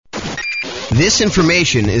This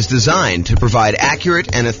information is designed to provide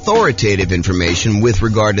accurate and authoritative information with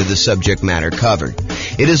regard to the subject matter covered.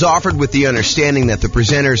 It is offered with the understanding that the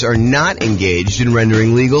presenters are not engaged in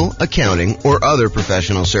rendering legal, accounting, or other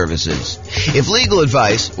professional services. If legal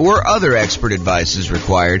advice or other expert advice is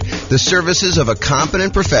required, the services of a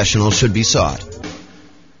competent professional should be sought.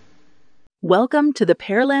 Welcome to the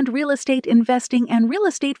Pearland Real Estate Investing and Real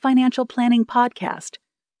Estate Financial Planning Podcast.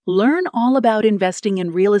 Learn all about investing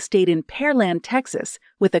in real estate in Pearland, Texas,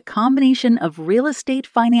 with a combination of real estate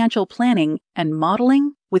financial planning and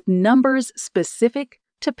modeling with numbers specific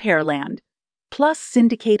to Pearland, plus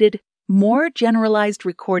syndicated, more generalized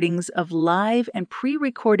recordings of live and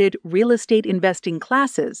pre-recorded real estate investing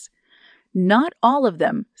classes, not all of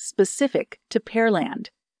them specific to Pearland.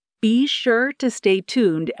 Be sure to stay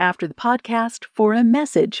tuned after the podcast for a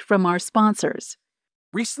message from our sponsors.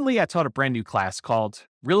 Recently, I taught a brand new class called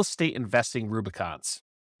Real Estate Investing Rubicons.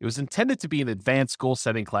 It was intended to be an advanced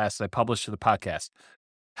goal-setting class that I published to the podcast.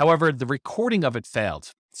 However, the recording of it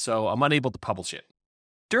failed, so I'm unable to publish it.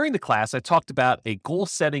 During the class, I talked about a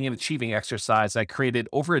goal-setting and achieving exercise I created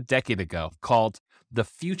over a decade ago called the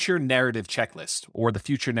Future Narrative Checklist, or the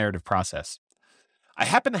Future Narrative Process. I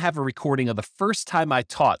happen to have a recording of the first time I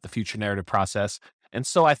taught the Future Narrative Process, and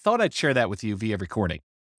so I thought I'd share that with you via recording.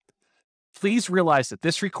 Please realize that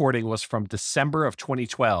this recording was from December of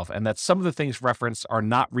 2012 and that some of the things referenced are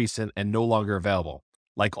not recent and no longer available.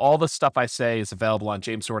 Like all the stuff I say is available on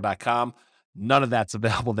jamesorr.com, none of that's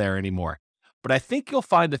available there anymore. But I think you'll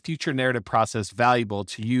find the Future Narrative Process valuable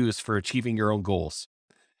to use for achieving your own goals.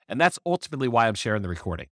 And that's ultimately why I'm sharing the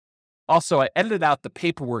recording. Also, I edited out the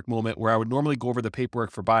paperwork moment where I would normally go over the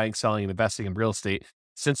paperwork for buying, selling, and investing in real estate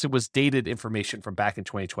since it was dated information from back in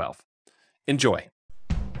 2012. Enjoy.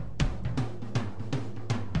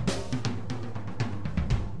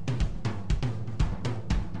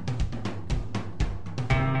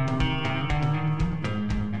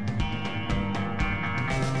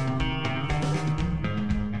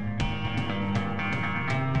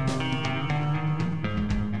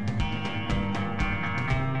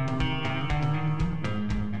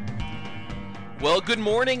 Well, good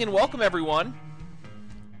morning and welcome, everyone.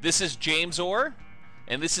 This is James Orr,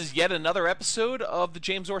 and this is yet another episode of The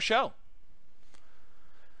James Orr Show.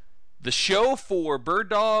 The show for bird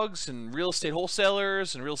dogs and real estate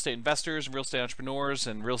wholesalers and real estate investors and real estate entrepreneurs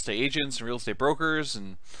and real estate agents and real estate brokers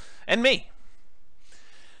and me.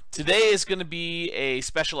 Today is going to be a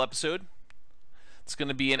special episode. It's going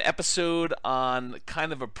to be an episode on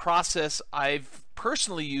kind of a process I've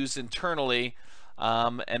personally used internally,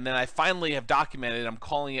 and then I finally have documented. I'm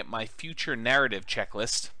calling it my Future Narrative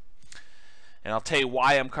Checklist. And I'll tell you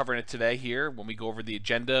why I'm covering it today here when we go over the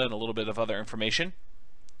agenda and a little bit of other information.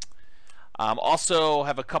 Also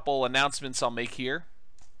have a couple announcements I'll make here.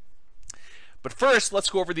 But first,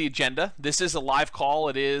 let's go over the agenda. This is a live call.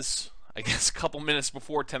 It is, I guess, a couple minutes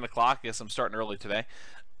before 10 o'clock. I guess I'm starting early today.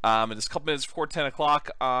 It is a couple minutes before 10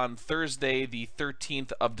 o'clock on Thursday, the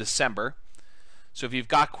 13th of December. So if you've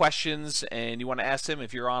got questions and you want to ask them,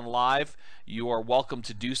 if you're on live, you are welcome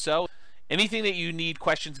to do so. Anything that you need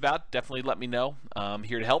questions about, definitely let me know. I'm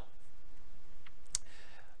here to help.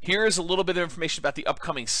 Here is a little bit of information about the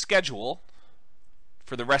upcoming schedule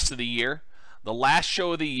for the rest of the year. The last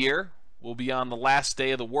show of the year will be on the last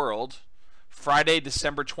day of the world, Friday,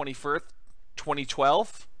 December 21st,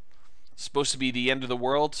 2012. It's supposed to be the end of the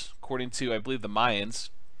world, according to, I believe, the Mayans.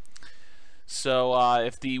 So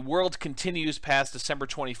if the world continues past December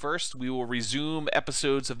 21st, we will resume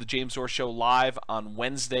episodes of the James Orr Show live on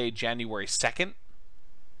Wednesday, January 2nd.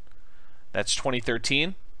 That's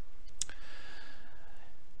 2013.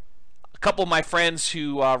 A couple of my friends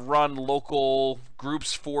who run local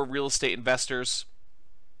groups for real estate investors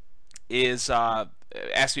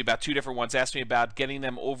asked me about two different ones. Asked me about getting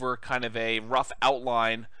them over kind of a rough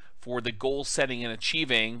outline for the goal setting and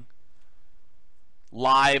achieving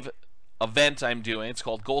live event I'm doing. It's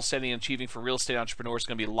called Goal Setting and Achieving for Real Estate Entrepreneurs. It's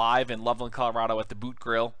going to be live in Loveland, Colorado at the Boot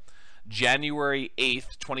Grill, January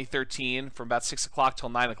 8th, 2013, from about 6 o'clock till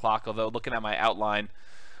 9 o'clock, although looking at my outline,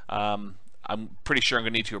 I'm pretty sure I'm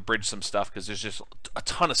going to need to abridge some stuff because there's just a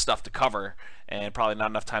ton of stuff to cover and probably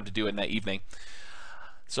not enough time to do it in that evening.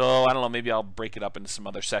 So, I don't know, maybe I'll break it up into some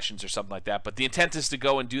other sessions or something like that. But the intent is to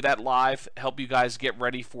go and do that live, help you guys get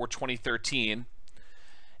ready for 2013.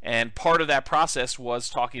 And part of that process was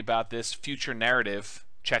talking about this future narrative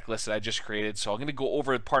checklist that I just created. So I'm going to go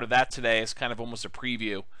over part of that today as kind of almost a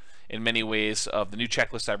preview in many ways of the new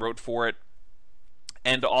checklist I wrote for it.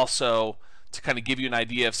 And also to kind of give you an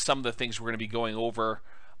idea of some of the things we're going to be going over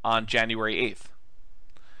on January 8th.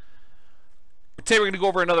 Today we're going to go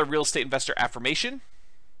over another real estate investor affirmation.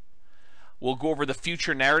 We'll go over the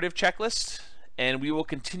future narrative checklist, and we will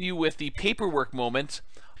continue with the paperwork moment.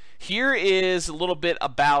 Here is a little bit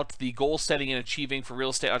about the goal setting and achieving for real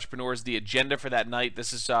estate entrepreneurs, the agenda for that night.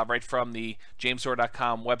 This is right from the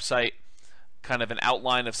jamesor.com website, kind of an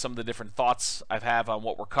outline of some of the different thoughts I have on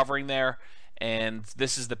what we're covering there. And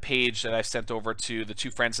this is the page that I sent over to the 2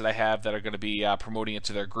 friends that I have that are going to be promoting it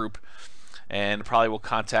to their group. And probably will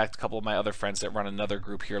contact a couple of my other friends that run another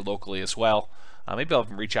group here locally as well. Maybe I'll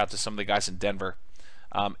even reach out to some of the guys in Denver.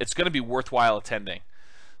 It's going to be worthwhile attending.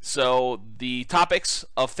 So the topics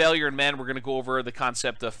of failure in men, we're going to go over the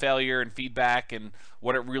concept of failure and feedback and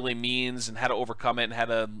what it really means and how to overcome it and how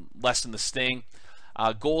to lessen the sting.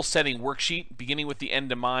 Goal setting worksheet, beginning with the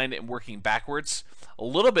end in mind and working backwards. A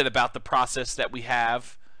little bit about the process that we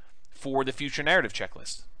have for the future narrative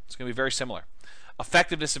checklist. It's going to be very similar.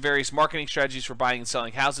 Effectiveness of various marketing strategies for buying and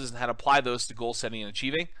selling houses and how to apply those to goal setting and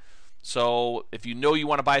achieving. So if you know you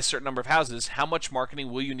want to buy a certain number of houses, how much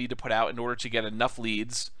marketing will you need to put out in order to get enough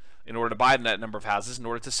leads in order to buy that number of houses, in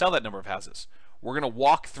order to sell that number of houses? We're going to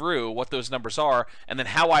walk through what those numbers are and then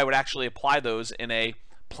how I would actually apply those in a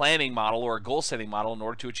planning model or a goal setting model in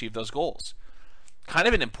order to achieve those goals. Kind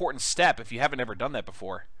of an important step if you haven't ever done that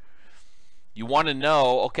before. You want to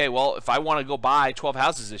know, okay, well, if I want to go buy 12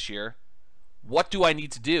 houses this year, what do I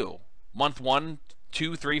need to do? Month 1,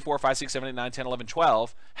 2, 3, 4, 5, 6, 7, 8, 9, 10, 11,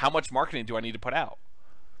 12, how much marketing do I need to put out?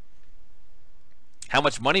 How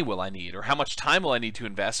much money will I need? Or how much time will I need to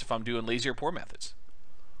invest if I'm doing lazy or poor methods?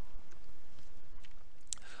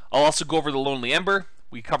 I'll also go over the Lonely Ember.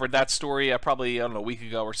 We covered that story probably, a week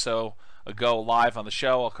ago or so ago live on the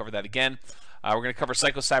show. I'll cover that again. We're going to cover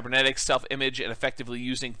psycho-cybernetics, self-image, and effectively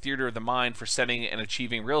using theater of the mind for setting and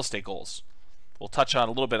achieving real estate goals. We'll touch on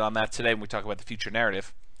a little bit on that today when we talk about the future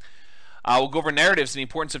narrative. We'll go over narratives and the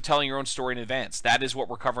importance of telling your own story in advance. That is what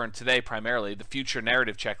we're covering today primarily. The future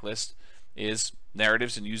narrative checklist is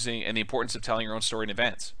narratives and the importance of telling your own story in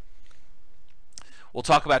advance. We'll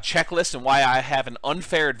talk about checklists and why I have an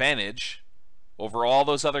unfair advantage over all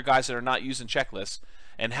those other guys that are not using checklists,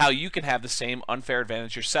 and how you can have the same unfair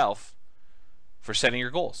advantage yourself for setting your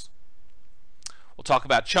goals. We'll talk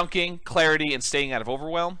about chunking, clarity, and staying out of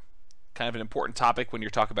overwhelm. Kind of an important topic when you're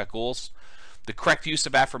talking about goals. The correct use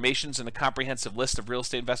of affirmations and a comprehensive list of real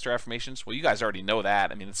estate investor affirmations. Well, you guys already know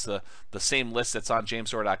that. I mean, it's the same list that's on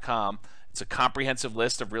jamesor.com. It's a comprehensive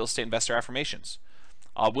list of real estate investor affirmations.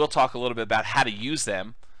 We'll talk a little bit about how to use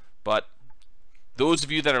them, but those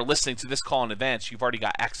of you that are listening to this call in advance, you've already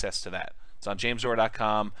got access to that. It's on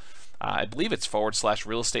jamesor.com. I believe it's /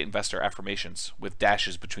 real estate investor affirmations with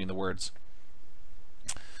dashes between the words.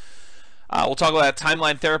 We'll talk about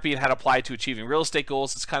timeline therapy and how to apply it to achieving real estate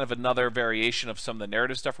goals. It's kind of another variation of some of the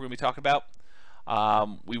narrative stuff we're going to be talking about.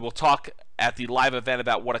 We will talk at the live event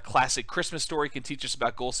about what a classic Christmas story can teach us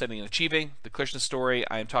about goal setting and achieving. The Christmas story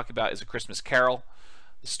I am talking about is A Christmas Carol,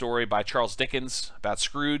 the story by Charles Dickens about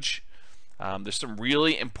Scrooge. There's some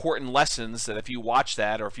really important lessons that if you watch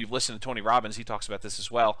that, or if you've listened to Tony Robbins, he talks about this as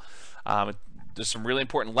well. There's some really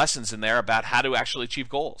important lessons in there about how to actually achieve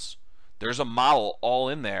goals. There's a model all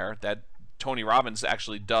in there that Tony Robbins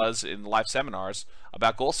actually does in live seminars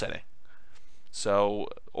about goal setting. So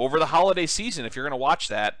over the holiday season, if you're going to watch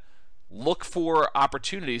that, look for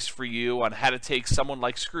opportunities for you on how to take someone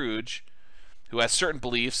like Scrooge, who has certain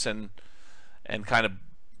beliefs and kind of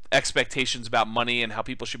expectations about money and how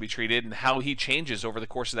people should be treated, and how he changes over the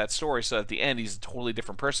course of that story so that at the end he's a totally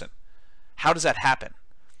different person. How does that happen?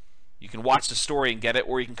 You can watch the story and get it,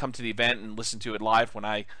 or you can come to the event and listen to it live when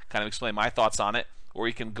I kind of explain my thoughts on it, or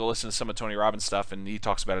you can go listen to some of Tony Robbins' stuff and he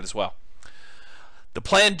talks about it as well. The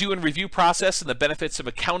plan, do, and review process and the benefits of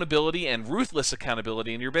accountability and ruthless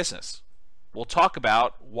accountability in your business. We'll talk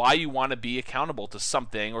about why you want to be accountable to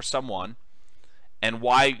something or someone, and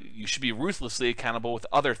why you should be ruthlessly accountable with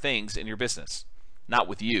other things in your business. Not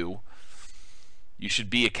with you. You should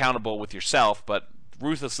be accountable with yourself, but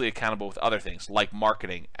ruthlessly accountable with other things, like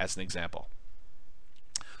marketing, as an example.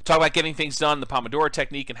 Talk about getting things done, the Pomodoro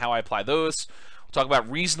technique, and how I apply those. We'll talk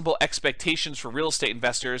about reasonable expectations for real estate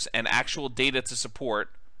investors and actual data to support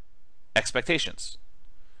expectations.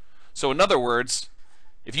 So in other words,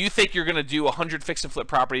 if you think you're going to do 100 fix and flip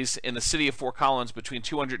properties in the city of Fort Collins between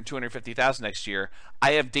 200 and 250,000 next year,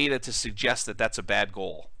 I have data to suggest that that's a bad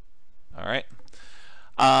goal. All right.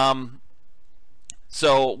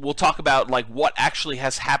 So we'll talk about like what actually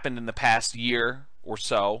has happened in the past year or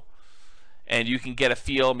so, and you can get a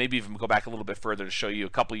feel, maybe even go back a little bit further to show you a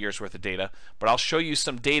couple years worth of data. But I'll show you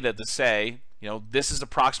some data to say, you know, this is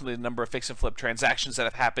approximately the number of fix and flip transactions that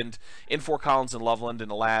have happened in Fort Collins and Loveland in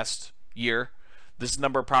the last year. this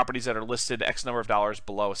number of properties that are listed X number of dollars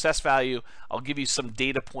below assessed value. I'll give you some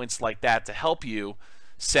data points like that to help you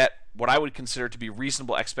set what I would consider to be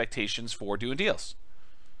reasonable expectations for doing deals.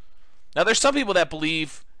 Now, there's some people that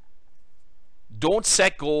believe don't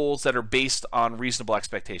set goals that are based on reasonable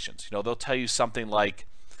expectations. They'll tell you something like,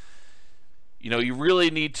 you really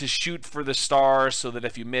need to shoot for the stars so that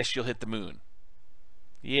if you miss, you'll hit the moon.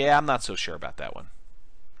 Yeah, I'm not so sure about that one.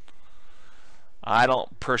 I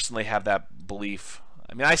don't personally have that belief.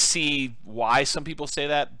 I mean, I see why some people say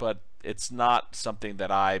that, but it's not something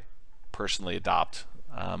that I personally adopt.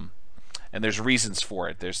 And there's reasons for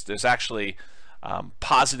it. There's actually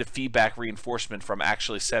positive feedback reinforcement from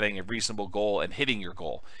actually setting a reasonable goal and hitting your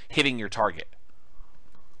goal, hitting your target.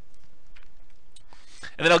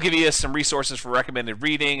 And then I'll give you some resources for recommended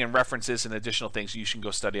reading and references and additional things you can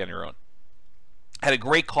go study on your own. I had a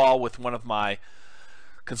great call with one of my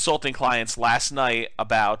consulting clients last night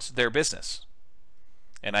about their business.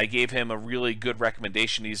 And I gave him a really good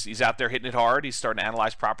recommendation. He's out there hitting it hard. He's starting to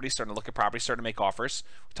analyze properties, starting to look at properties, starting to make offers.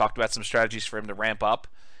 We talked about some strategies for him to ramp up.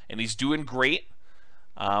 And he's doing great.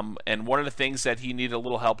 And one of the things that he needed a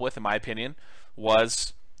little help with, in my opinion,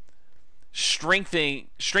 was strengthening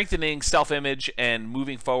self-image and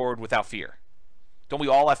moving forward without fear. Don't we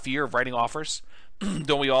all have fear of writing offers?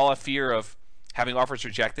 Don't we all have fear of having offers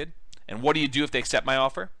rejected? And what do you do if they accept my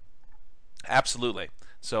offer? Absolutely.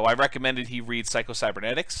 So I recommended he read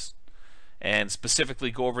Psycho-Cybernetics and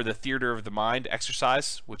specifically go over the Theater of the Mind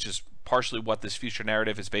exercise, which is partially what this future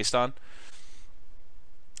narrative is based on.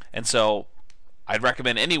 And so I'd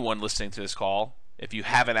recommend anyone listening to this call, if you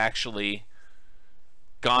haven't actually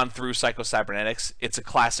gone through Psycho-Cybernetics, it's a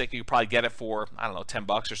classic. You could probably get it for,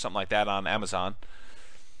 $10 or something like that on Amazon.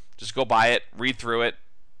 Just go buy it, read through it.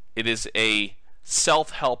 It is a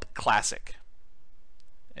self-help classic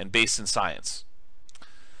and based in science.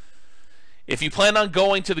 If you plan on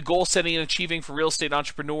going to the Goal Setting and Achieving for Real Estate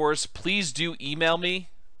Entrepreneurs, please do email me,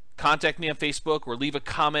 contact me on Facebook, or leave a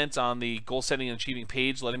comment on the Goal Setting and Achieving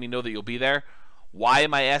page letting me know that you'll be there. Why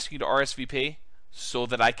am I asking you to RSVP? So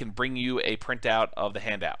that I can bring you a printout of the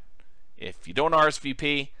handout. If you don't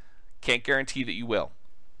RSVP, can't guarantee that you will.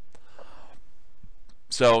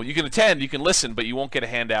 So you can attend, you can listen, but you won't get a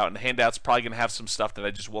handout, and the handout's probably going to have some stuff that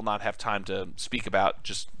I just will not have time to speak about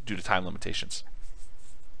just due to time limitations.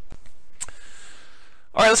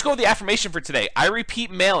 All right, let's go with the affirmation for today. I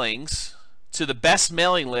repeat mailings to the best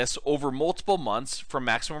mailing list over multiple months for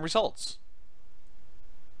maximum results.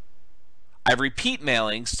 I repeat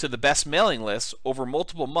mailings to the best mailing lists over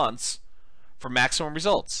multiple months for maximum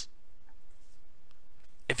results.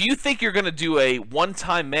 If you think you're going to do a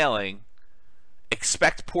one-time mailing,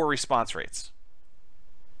 expect poor response rates.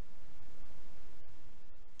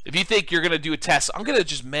 If you think you're going to do a test, I'm going to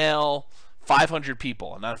just mail 500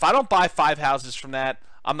 people. And if I don't buy 5 houses from that,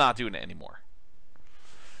 I'm not doing it anymore.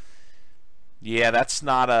 Yeah, that's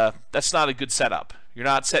not a good setup. You're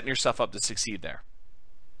not setting yourself up to succeed there.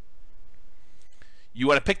 You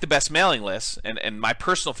want to pick the best mailing lists, and my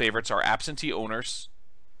personal favorites are absentee owners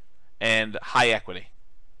and high equity.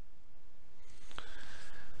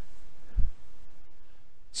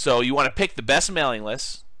 So you want to pick the best mailing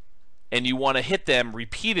lists, and you want to hit them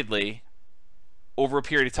repeatedly over a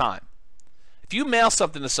period of time. If you mail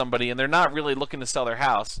something to somebody and they're not really looking to sell their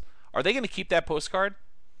house, are they going to keep that postcard?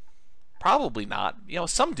 Probably not.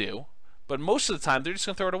 Some do, but most of the time they're just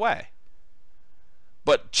going to throw it away.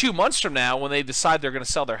 But 2 months from now, when they decide they're going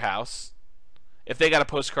to sell their house, if they got a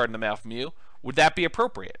postcard in the mail from you, would that be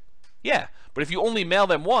appropriate? Yeah, but if you only mail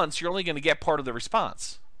them once, you're only going to get part of the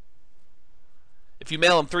response. If you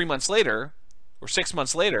mail them 3 months later, or 6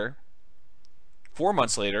 months later, 4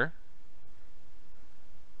 months later,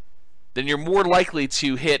 then you're more likely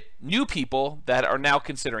to hit new people that are now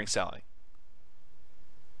considering selling.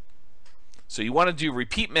 So you want to do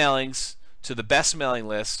repeat mailings to the best mailing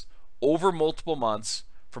lists over multiple months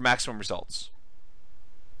for maximum results.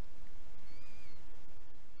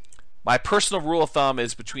 My personal rule of thumb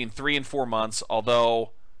is between 3 and 4 months, for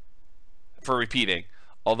repeating.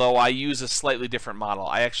 Although I use a slightly different model.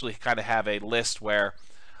 I actually kind of have a list where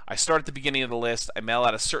I start at the beginning of the list, I mail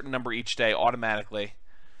out a certain number each day automatically,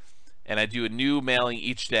 and I do a new mailing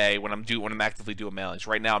each day when I'm actively doing mailings.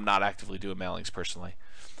 Right now I'm not actively doing mailings personally.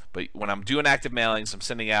 But when I'm doing active mailings, I'm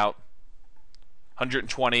sending out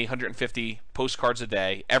 120, 150 postcards a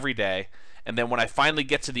day, every day. And then when I finally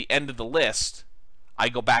get to the end of the list, I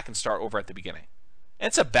go back and start over at the beginning. And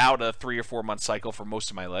it's about a 3 or 4 month cycle for most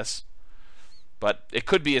of my lists. But it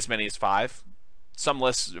could be as many as 5. Some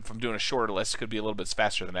lists, if I'm doing a shorter list, could be a little bit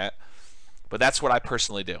faster than that. But that's what I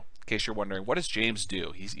personally do. In case you're wondering, what does James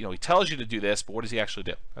do? He tells you to do this, but what does he actually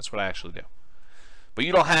do? That's what I actually do. But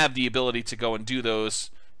you don't have the ability to go and do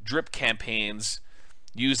those drip campaigns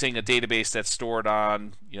using a database that's stored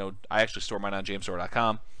on, I actually store mine on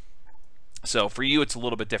jamesdoor.com. So for you, it's a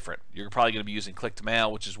little bit different. You're probably going to be using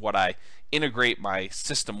click-to-mail, which is what I integrate my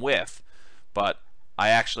system with, but I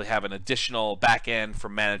actually have an additional back end for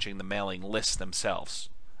managing the mailing lists themselves.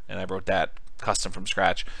 And I wrote that custom from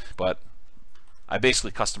scratch, but I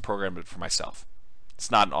basically custom programmed it for myself. It's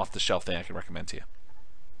not an off-the-shelf thing I can recommend to you.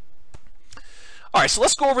 All right, so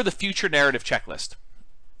let's go over the future narrative checklist.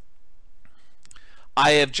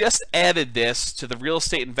 I have just added this to the real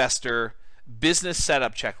estate investor business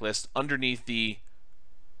setup checklist underneath the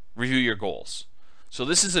review your goals. So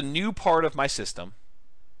this is a new part of my system,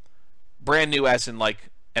 brand new as in like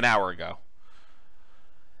an hour ago.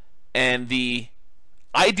 And the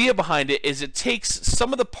idea behind it is it takes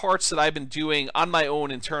some of the parts that I've been doing on my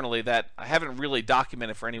own internally that I haven't really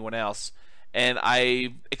documented for anyone else, and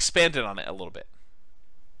I expanded on it a little bit.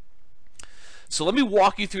 So let me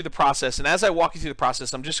walk you through the process, and as I walk you through the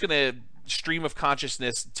process, I'm just going to stream of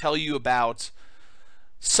consciousness tell you about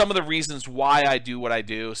some of the reasons why I do what I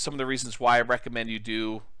do, some of the reasons why I recommend you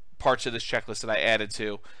do parts of this checklist that I added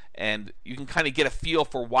to, and you can kind of get a feel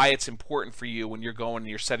for why it's important for you when you're going and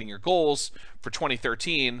you're setting your goals for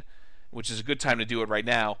 2013, which is a good time to do it right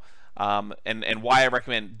now, and why I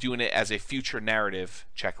recommend doing it as a future narrative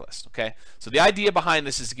checklist. Okay, so the idea behind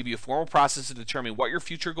this is to give you a formal process to determine what your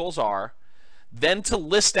future goals are, then to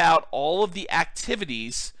list out all of the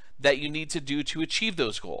activities that you need to do to achieve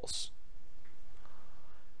those goals.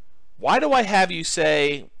 Why do I have you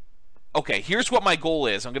say, okay, here's what my goal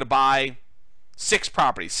is. I'm going to buy 6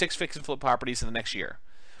 properties, 6 fix and flip properties in the next year.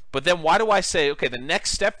 But then why do I say, okay, the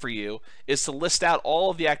next step for you is to list out all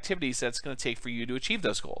of the activities that it's going to take for you to achieve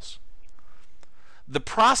those goals? The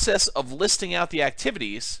process of listing out the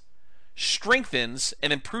activities strengthens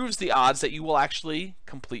and improves the odds that you will actually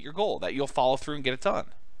complete your goal, that you'll follow through and get it done.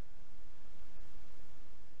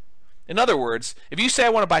 In other words, if you say I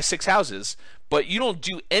want to buy 6 houses, but you don't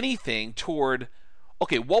do anything toward,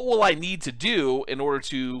 okay, what will I need to do in order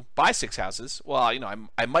to buy 6 houses? Well,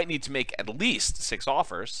 I might need to make at least 6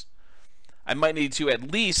 offers. I might need to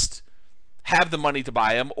at least have the money to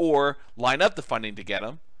buy them or line up the funding to get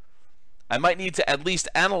them. I might need to at least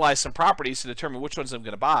analyze some properties to determine which ones I'm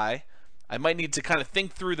going to buy. I might need to kind of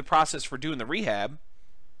think through the process for doing the rehab.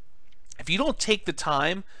 If you don't take the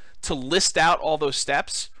time to list out all those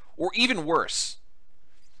steps, or even worse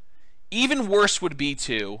would be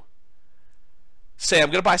to say, I'm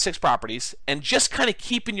going to buy 6 properties, and just kind of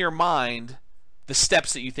keep in your mind the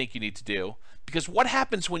steps that you think you need to do. Because what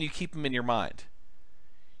happens when you keep them in your mind?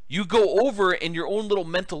 You go over in your own little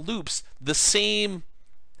mental loops the same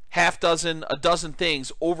half dozen, a dozen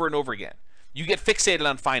things over and over again. You get fixated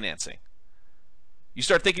on financing. You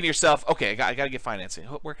start thinking to yourself, okay, I got to get financing.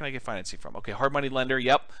 Where can I get financing from? Okay, hard money lender,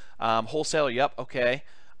 yep. Wholesaler, yep, okay.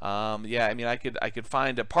 Yeah, I mean, I could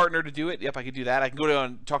find a partner to do it. Yep, I could do that. I can go to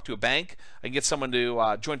and talk to a bank. I can get someone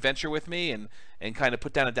to joint venture with me and kind of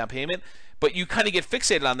put down a down payment. But you kind of get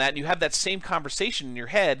fixated on that, and you have that same conversation in your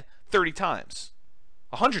head 30 times,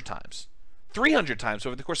 100 times, 300 times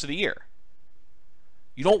over the course of the year.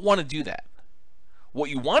 You don't want to do that. What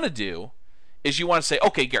you want to do is you want to say,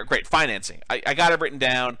 okay, great, financing. I got it written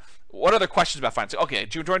down. What other questions about financing? Okay,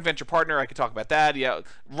 joint venture partner, I could talk about that. Yeah,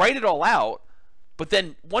 write it all out. But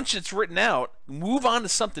then once it's written out, move on to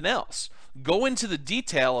something else. Go into the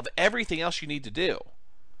detail of everything else you need to do.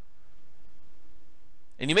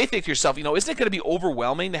 And you may think to yourself, isn't it going to be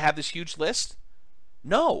overwhelming to have this huge list?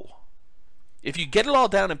 No. If you get it all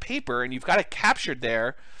down in paper and you've got it captured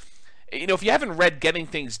there, if you haven't read Getting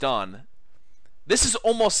Things Done, this is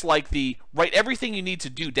almost like the write everything you need to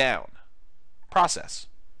do down process.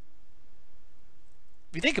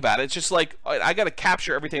 If you think about it, it's just like, I got to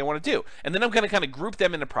capture everything I want to do. And then I'm going to kind of group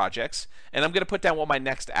them into projects, and I'm going to put down what my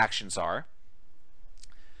next actions are.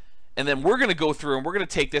 And then we're going to go through and we're going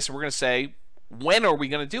to take this and we're going to say, when are we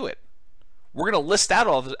going to do it? We're going to list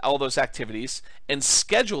out all those activities and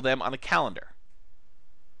schedule them on a calendar.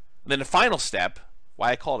 And then the final step,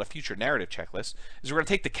 why I call it a future narrative checklist, is we're going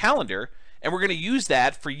to take the calendar and we're going to use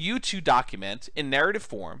that for you to document in narrative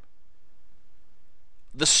form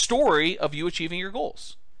the story of you achieving your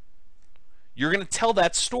goals. You're going to tell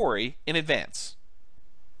that story in advance.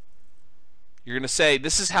 You're going to say,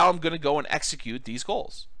 this is how I'm going to go and execute these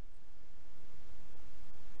goals.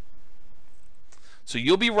 So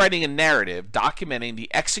you'll be writing a narrative documenting the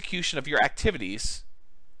execution of your activities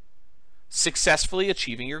successfully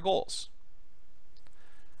achieving your goals.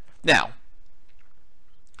 Now,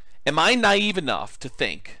 am I naive enough to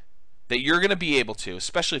think that you're going to be able to,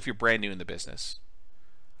 especially if you're brand new in the business,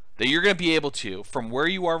 that you're going to be able to, from where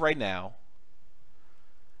you are right now,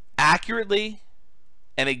 accurately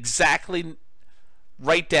and exactly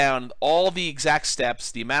write down all the exact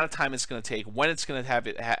steps, the amount of time it's going to take, when it's going to have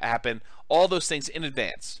it happen, all those things in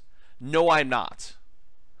advance. No, I'm not.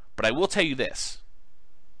 But I will tell you this.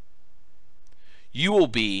 You will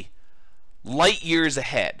be light years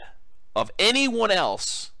ahead of anyone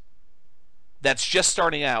else that's just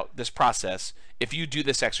starting out this process if you do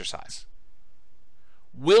this exercise.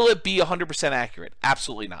 Will it be 100% accurate?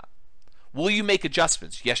 Absolutely not. Will you make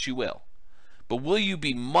adjustments? Yes, you will. But will you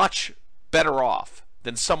be much better off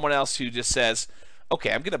than someone else who just says,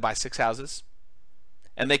 okay, I'm going to buy 6 houses,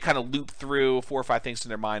 and they kind of loop through 4 or 5 things in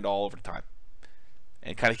their mind all over the time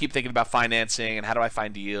and kind of keep thinking about financing and how do I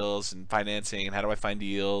find deals and financing and how do I find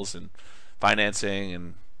deals and financing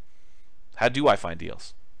and how do I find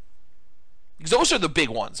deals? Because those are the big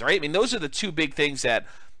ones, right? I mean, those are the 2 big things that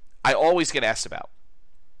I always get asked about.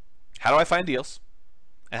 How do I find deals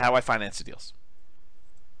and how do I finance the deals?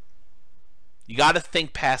 You got to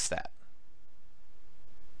think past that.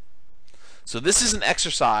 So this is an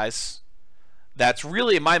exercise that's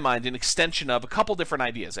really, in my mind, an extension of a couple different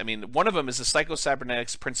ideas. I mean, one of them is the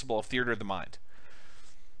psycho-cybernetics principle of theater of the mind.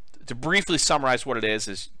 To briefly summarize what it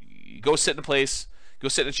is you go sit in a place, go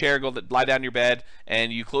sit in a chair, go lie down in your bed,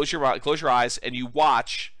 and you close your eyes, and you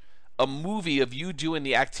watch a movie of you doing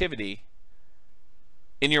the activity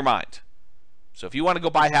in your mind. So if you want to go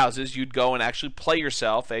buy houses, you'd go and actually play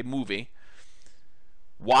yourself a movie,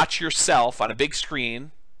 watch yourself on a big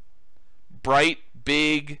screen, bright,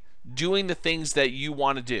 big, doing the things that you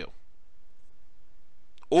want to do.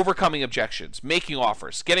 Overcoming objections, making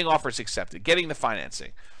offers, getting offers accepted, getting the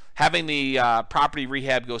financing, having the property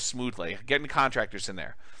rehab go smoothly, getting the contractors in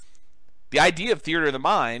there. The idea of theater of the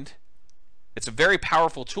mind, it's a very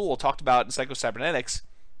powerful tool talked about in psycho-cybernetics,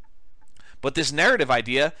 but this narrative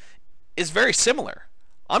idea is very similar.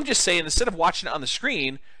 I'm just saying instead of watching it on the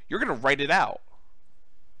screen, you're going to write it out.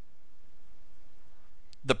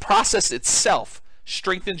 The process itself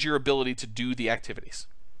strengthens your ability to do the activities.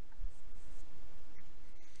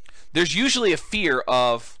 There's usually a fear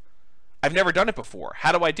of, I've never done it before.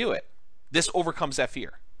 How do I do it? This overcomes that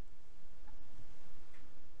fear.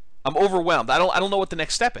 I'm overwhelmed. I don't know what the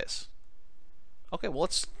next step is. Okay, well,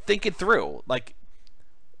 let's think it through. Like,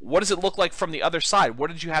 what does it look like from the other side?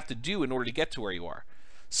 What did you have to do in order to get to where you are?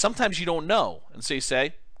 Sometimes you don't know. And so you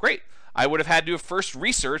say, great. I would have had to have first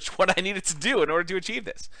researched what I needed to do in order to achieve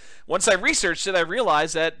this. Once I researched it, I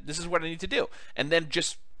realized that this is what I need to do. And then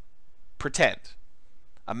just pretend.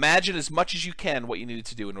 Imagine as much as you can what you needed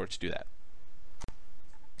to do in order to do that.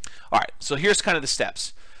 All right, so here's kind of the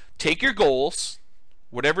steps. Take your goals,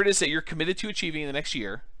 whatever it is that you're committed to achieving in the next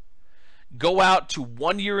year, go out to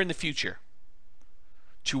 1 year in the future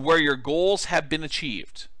to where your goals have been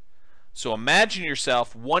achieved. So imagine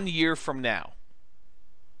yourself 1 year from now.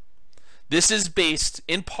 This is based,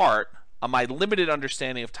 in part, on my limited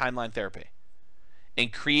understanding of timeline therapy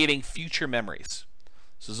and creating future memories.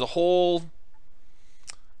 So there's a whole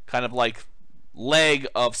kind of like leg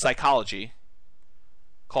of psychology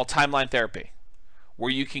called timeline therapy,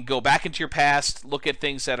 where you can go back into your past, look at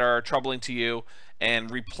things that are troubling to you,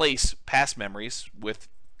 and replace past memories with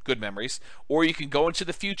good memories. Or you can go into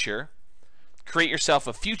the future, create yourself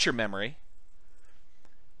a future memory,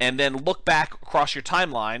 and then look back across your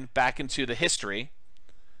timeline, back into the history,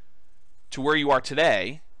 to where you are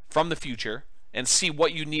today, from the future, and see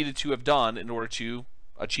what you needed to have done in order to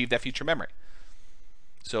achieve that future memory.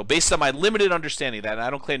 So based on my limited understanding of that, and I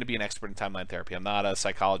don't claim to be an expert in timeline therapy, I'm not a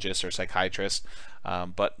psychologist or psychiatrist,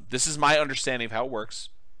 but this is my understanding of how it works,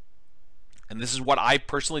 and this is what I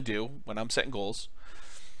personally do when I'm setting goals,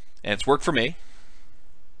 and it's worked for me,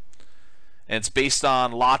 and it's based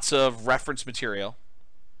on lots of reference material,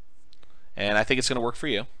 and I think it's going to work for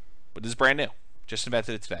you. But this is brand new. Just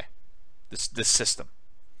invented it today. This system.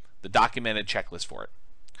 The documented checklist for it.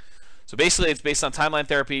 So basically, it's based on timeline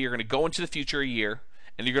therapy. You're going to go into the future a year,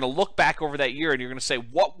 and you're going to look back over that year, and you're going to say,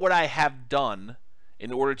 what would I have done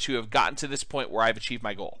in order to have gotten to this point where I've achieved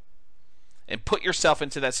my goal? And put yourself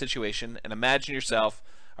into that situation, and imagine yourself,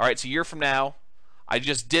 all right, it's a year from now. I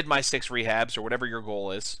just did my 6 rehabs, or whatever your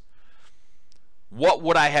goal is. What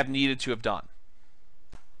would I have needed to have done?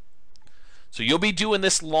 So you'll be doing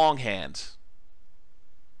this longhand,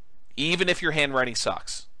 even if your handwriting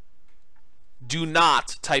sucks. Do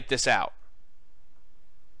not type this out.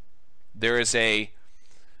 There is a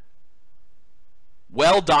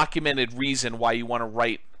well-documented reason why you want to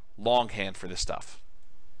write longhand for this stuff.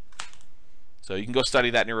 So you can go study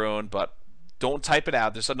that on your own, but don't type it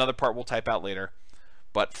out. There's another part we'll type out later.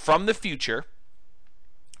 But from the future,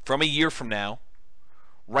 from a year from now,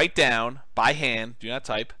 write down by hand, do not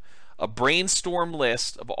type, a brainstorm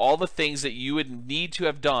list of all the things that you would need to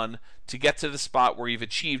have done to get to the spot where you've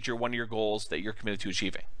achieved one of your goals that you're committed to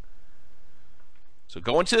achieving. So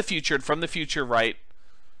go into the future, and from the future, write,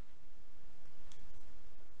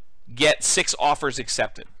 get 6 offers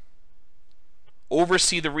accepted.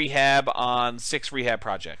 Oversee the rehab on 6 rehab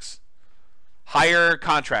projects. Hire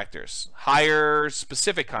contractors. Hire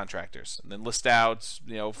specific contractors. And then list out,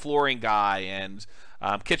 flooring guy and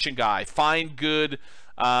kitchen guy. Find good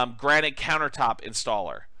granite countertop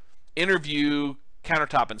installer. Interview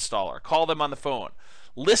countertop installer. Call them on the phone.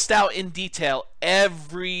 List out in detail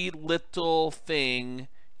every little thing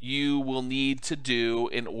you will need to do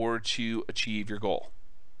in order to achieve your goal.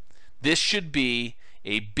 This should be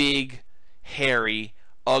a big, hairy,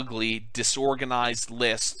 ugly, disorganized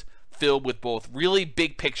list filled with both really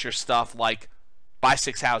big picture stuff like buy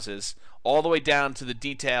 6 houses, all the way down to the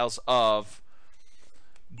details of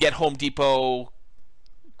get Home Depot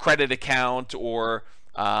credit account or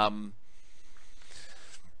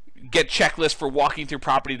get checklist for walking through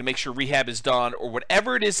property to make sure rehab is done, or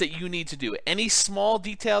whatever it is that you need to do. Any small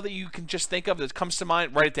detail that you can just think of that comes to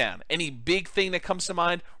mind, write it down. Any big thing that comes to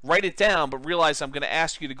mind, write it down, but realize I'm going to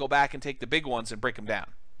ask you to go back and take the big ones and break them down.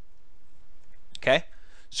 Okay?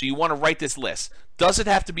 So you want to write this list. Does it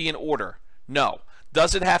have to be in order? No.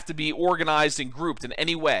 Does it have to be organized and grouped in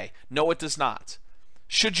any way? No, it does not.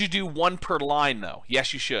 Should you do 1 per line, though?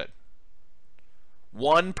 Yes, you should.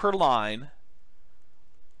 1 per line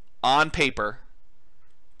on paper.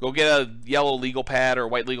 Go get a yellow legal pad or a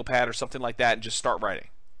white legal pad or something like that and just start writing.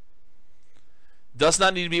 Does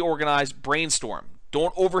not need to be organized. Brainstorm.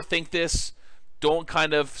 Don't overthink this. Don't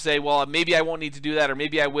kind of say, well, maybe I won't need to do that or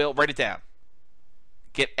maybe I will. Write it down.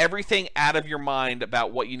 Get everything out of your mind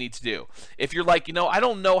about what you need to do. If you're like, I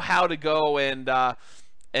don't know how to go and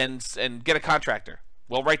get a contractor.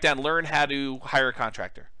 Well, write down, learn how to hire a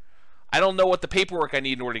contractor. I don't know what the paperwork I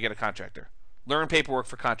need in order to get a contractor. Learn paperwork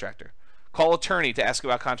for contractor. Call attorney to ask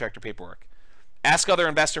about contractor paperwork. Ask other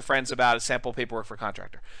investor friends about a sample paperwork for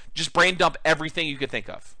contractor. Just brain dump everything you could think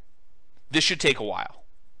of. This should take a while.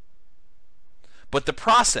 But the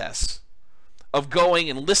process of going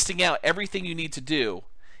and listing out everything you need to do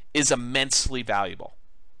is immensely valuable.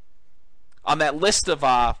 On that list of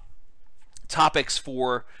topics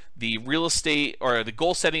for the real estate or the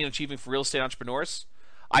goal setting and achieving for real estate entrepreneurs,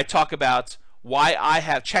 I talk about why I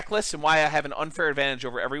have checklists and why I have an unfair advantage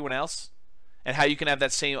over everyone else, and how you can have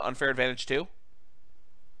that same unfair advantage too.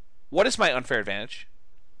 What is my unfair advantage?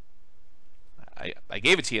 I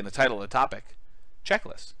gave it to you in the title of the topic.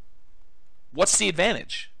 Checklist. What's the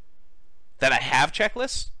advantage? That I have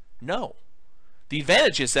checklists? No. The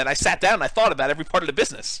advantage is that I sat down and I thought about every part of the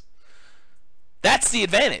business. That's the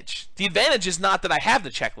advantage. The advantage is not that I have the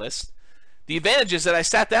checklist. The advantage is that I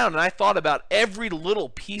sat down and I thought about every little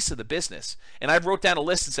piece of the business. And I wrote down a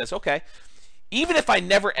list that says, okay, even if I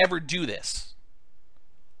never ever do this,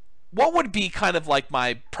 what would be kind of like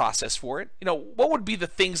my process for it? What would be the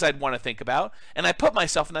things I'd want to think about? And I put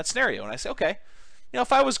myself in that scenario and I say, okay,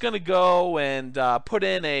 if I was going to go and put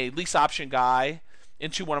in a lease option guy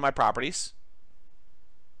into one of my properties,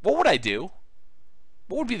 what would I do?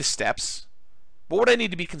 What would be the steps? What would I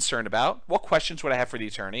need to be concerned about? What questions would I have for the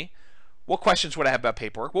attorney? What questions would I have about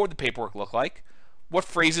paperwork? What would the paperwork look like? What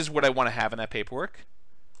phrases would I want to have in that paperwork?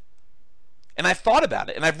 And I've thought about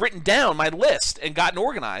it, and I've written down my list and gotten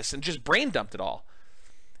organized and just brain dumped it all.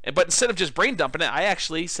 But instead of just brain dumping it, I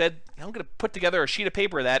actually said, I'm going to put together a sheet of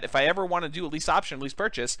paper that if I ever want to do a lease option, lease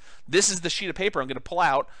purchase, this is the sheet of paper I'm going to pull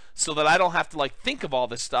out so that I don't have to think of all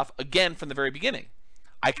this stuff again from the very beginning.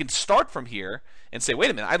 I can start from here and say,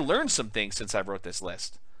 wait a minute, I learned some things since I wrote this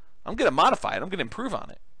list. I'm going to modify it. I'm going to improve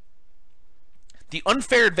on it. The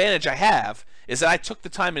unfair advantage I have is that I took the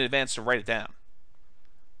time in advance to write it down.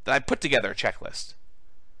 That I put together a checklist.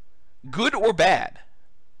 Good or bad.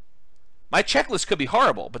 My checklist could be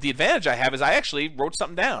horrible, but the advantage I have is I actually wrote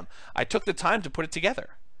something down. I took the time to put it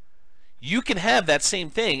together. You can have that same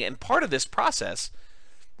thing, and part of this process,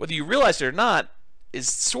 whether you realize it or not, is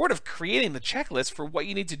sort of creating the checklist for what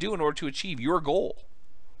you need to do in order to achieve your goal.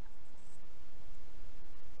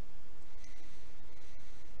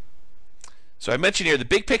 So I mentioned here, the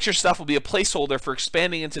big picture stuff will be a placeholder for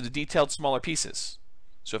expanding into the detailed smaller pieces.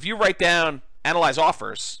 So if you write down analyze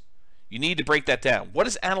offers, you need to break that down. What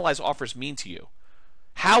does analyze offers mean to you?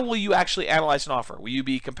 How will you actually analyze an offer? Will you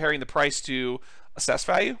be comparing the price to assessed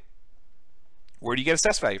value? Where do you get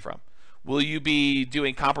assessed value from? Will you be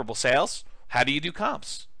doing comparable sales? How do you do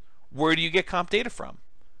comps? Where do you get comp data from?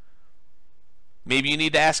 Maybe you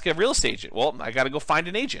need to ask a real estate agent. Well, I got to go find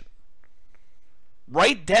an agent.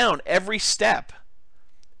 Write down every step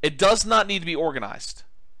It does not need to be organized.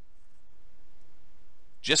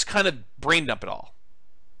 Just kind of brain dump it all.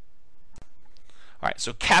 All right,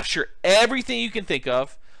 so capture everything you can think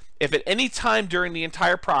of. If at any time during the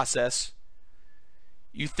entire process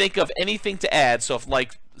you think of anything to add, so if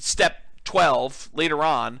like step 12 later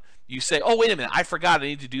on, you say, oh, wait a minute, I forgot I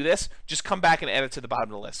need to do this, just come back and add it to the bottom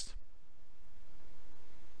of the list.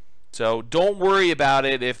 So don't worry about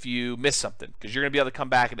it if you miss something, because you're going to be able to come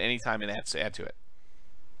back at any time and add to it.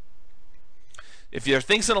 If there are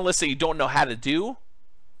things on the list that you don't know how to do,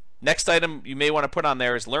 next item you may want to put on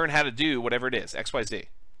there is learn how to do whatever it is, XYZ.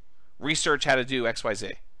 Research how to do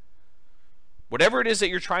XYZ. Whatever it is that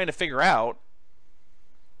you're trying to figure out,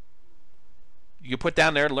 you can put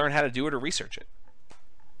down there and learn how to do it or research it.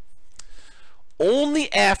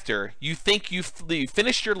 Only after you think you've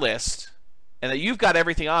finished your list and that you've got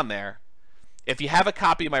everything on there, if you have a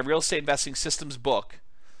copy of my Real Estate Investing Systems book,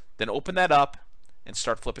 then open that up and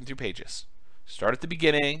start flipping through pages. Start at the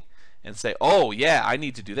beginning and say, oh, yeah, I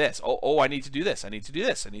need to do this. Oh, I need to do this. I need to do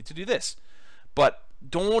this. I need to do this. But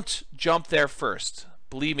don't jump there first.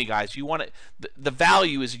 Believe me, guys, you want it. The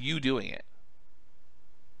value is you doing it.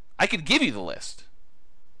 I could give you the list.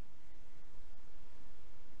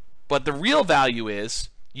 But the real value is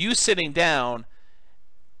you sitting down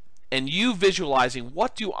and you visualizing,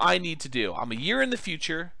 what do I need to do? I'm a year in the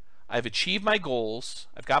future. I've achieved my goals.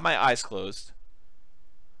 I've got my eyes closed.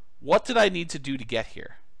 What did I need to do to get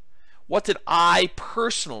here? What did I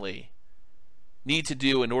personally need to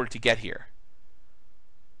do in order to get here?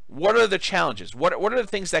 What are the challenges? What are the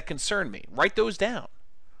things that concern me? Write those down.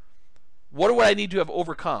 What do I need to have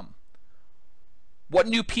overcome? What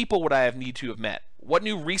new people would I need to have met? What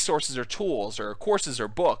new resources or tools or courses or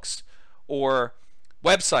books or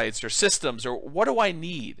websites or systems, or what do I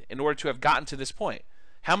need in order to have gotten to this point?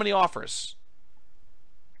 How many offers?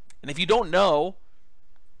 And if you don't know,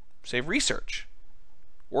 say research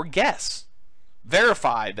or guess.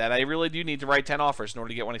 Verify that I really do need to write 10 offers in order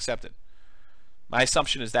to get one accepted. My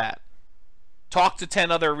assumption is that. Talk to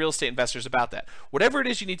 10 other real estate investors about that. Whatever it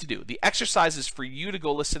is you need to do, the exercise is for you to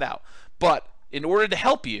go list it out. But in order to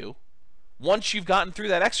help you, once you've gotten through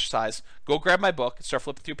that exercise, go grab my book and start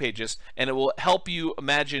flipping through pages, and it will help you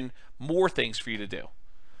imagine more things for you to do.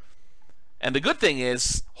 And the good thing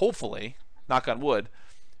is, hopefully, knock on wood,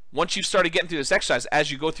 once you've started getting through this exercise,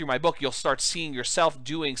 as you go through my book, you'll start seeing yourself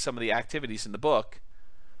doing some of the activities in the book,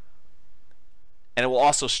 and it will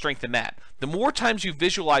also strengthen that. The more times you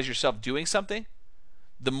visualize yourself doing something,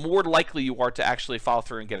 the more likely you are to actually follow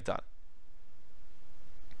through and get it done.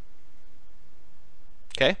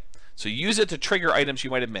 Okay? So use it to trigger items you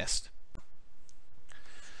might have missed.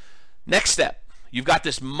 Next step, you've got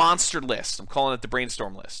this monster list. I'm calling it the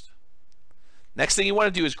brainstorm list. Next thing you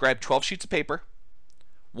want to do is grab 12 sheets of paper,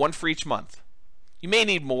 one for each month. You may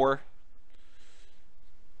need more,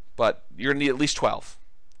 but you're going to need at least 12.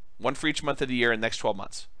 One for each month of the year in the next 12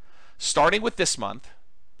 months. Starting with this month,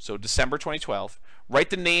 so December 2012, write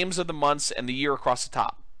the names of the months and the year across the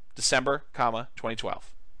top. December,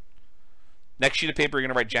 2012. Next sheet of paper, you're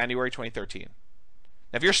going to write January 2013.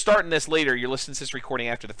 Now, if you're starting this later, you're listening to this recording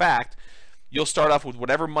after the fact, you'll start off with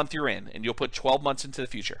whatever month you're in, and you'll put 12 months into the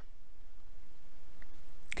future.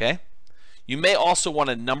 Okay? You may also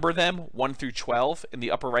want to number them 1 through 12 in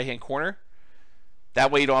the upper right-hand corner.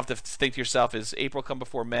 That way you don't have to think to yourself, is April come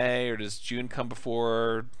before May, or does June come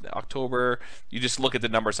before October? You just look at the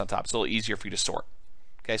numbers on top. It's a little easier for you to sort.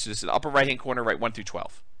 Okay, so this is the upper right-hand corner, write 1 through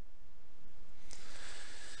 12.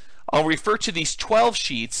 I'll refer to these 12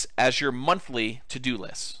 sheets as your monthly to-do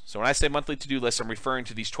list. So when I say monthly to-do list, I'm referring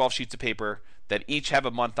to these 12 sheets of paper that each have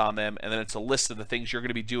a month on them, and then it's a list of the things you're going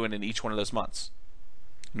to be doing in each one of those months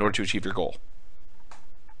in order to achieve your goal.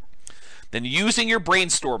 Then using your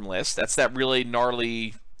brainstorm list, that's that really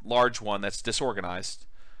gnarly, large one that's disorganized,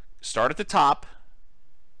 start at the top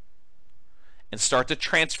and start to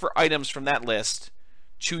transfer items from that list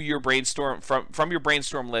to your brainstorm, from your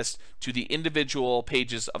brainstorm list to the individual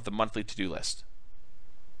pages of the monthly to-do list.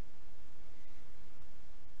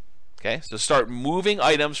 Okay, so start moving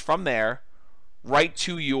items from there right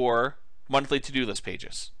to your monthly to-do list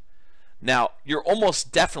pages. Now, you're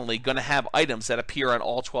almost definitely going to have items that appear on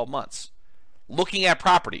all 12 months. Looking at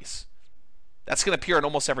properties, that's going to appear in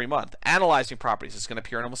almost every month. Analyzing properties is going to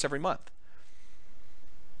appear in almost every month.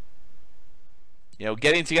 You know,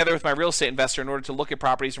 getting together with my real estate investor in order to look at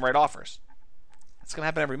properties and write offers. That's going to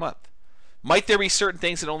happen every month. Might there be certain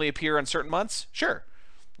things that only appear on certain months? Sure.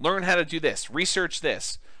 Learn how to do this. Research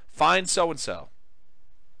this. Find so-and-so.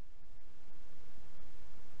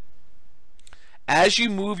 As you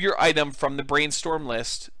move your item from the brainstorm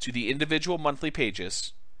list to the individual monthly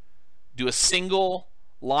pages, do a single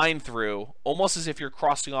line through, almost as if you're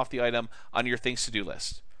crossing off the item on your things to do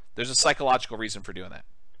list. There's a psychological reason for doing that.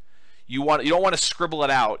 You don't want to scribble it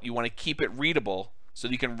out. You want to keep it readable so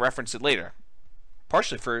that you can reference it later,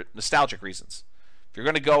 partially for nostalgic reasons. If you're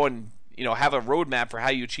going to go and have a roadmap for how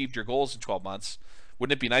you achieved your goals in 12 months,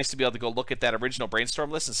 wouldn't it be nice to be able to go look at that original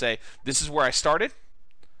brainstorm list and say, this is where I started?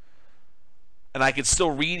 And I could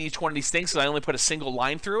still read each one of these things, and I only put a single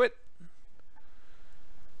line through it.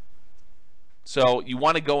 So you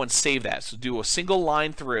want to go and save that. So do a single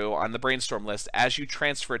line through on the brainstorm list as you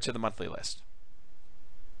transfer it to the monthly list.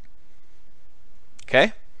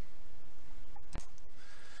 Okay?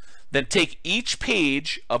 Then take each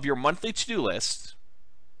page of your monthly to-do list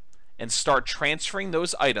and start transferring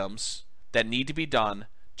those items that need to be done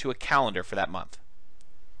to a calendar for that month.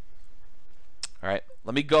 All right,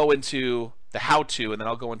 let me go into the how-to, and then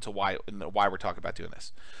I'll go into why we're talking about doing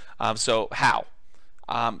this. So how?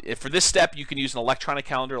 If for this step, you can use an electronic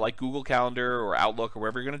calendar like Google Calendar or Outlook or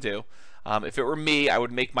whatever you're going to do. If it were me, I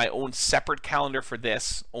would make my own separate calendar for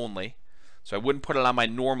this only. So I wouldn't put it on my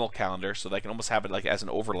normal calendar, so that I can almost have it like as an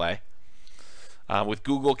overlay. With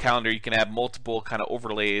Google Calendar, you can have multiple kind of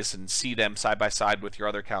overlays and see them side by side with your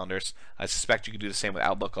other calendars. I suspect you can do the same with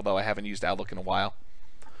Outlook, although I haven't used Outlook in a while.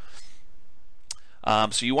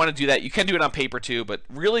 So you want to do that. You can do it on paper too, but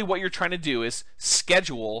really what you're trying to do is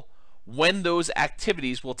schedule when those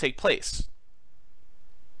activities will take place.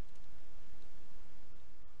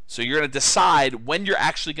 So you're going to decide when you're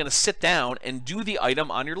actually going to sit down and do the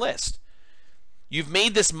item on your list. You've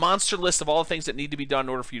made this monster list of all the things that need to be done in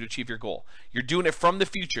order for you to achieve your goal. You're doing it from the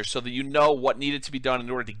future so that you know what needed to be done in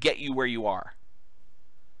order to get you where you are.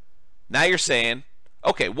 Now you're saying,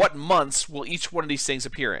 okay, what months will each one of these things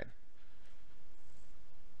appear in?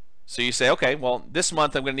 So you say, okay, well, this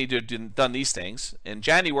month I'm going to need to have done these things. In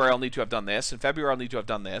January, I'll need to have done this. In February, I'll need to have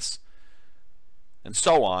done this. And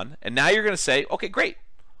so on. And now you're going to say, okay, great.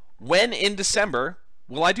 When in December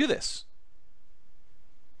will I do this?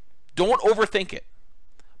 Don't overthink it,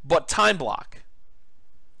 but time block.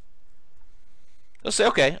 You'll say,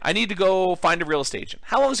 okay, I need to go find a real estate agent.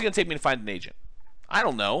 How long is it going to take me to find an agent? I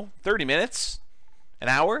don't know, 30 minutes? An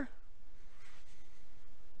hour?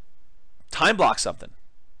 Time block something.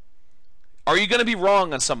 Are you going to be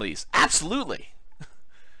wrong on some of these? Absolutely.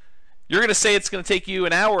 You're going to say it's going to take you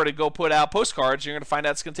an hour to go put out postcards. You're going to find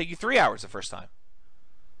out it's going to take you 3 hours the first time.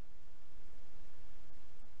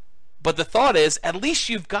 But the thought is, at least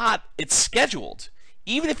you've got it scheduled.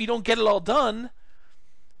 Even if you don't get it all done,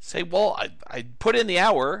 say, well, I put in the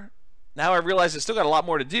hour. Now I realize I still got a lot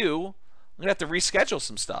more to do. I'm going to have to reschedule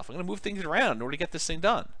some stuff. I'm going to move things around in order to get this thing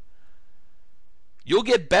done. You'll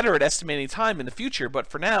get better at estimating time in the future, but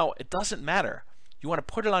for now, it doesn't matter. You want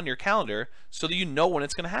to put it on your calendar so that you know when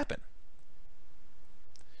it's going to happen.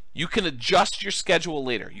 You can adjust your schedule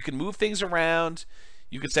later. You can move things around.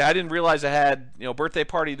 You can say, I didn't realize I had birthday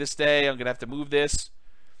party this day. I'm going to have to move this.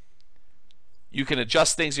 You can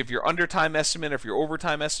adjust things if you're under time estimate or if you're over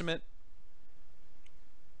time estimate.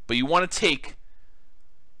 But you want to take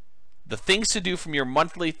the things to do from your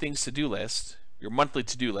monthly things to do list, your monthly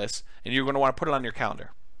to-do list, and you're going to want to put it on your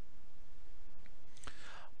calendar.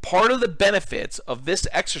 Part of the benefits of this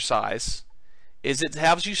exercise is it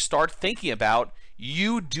helps you start thinking about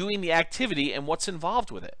you doing the activity and what's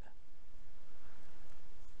involved with it.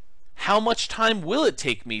 How much time will it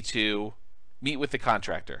take me to meet with the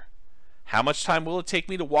contractor? How much time will it take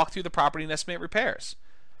me to walk through the property and estimate repairs?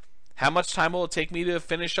 How much time will it take me to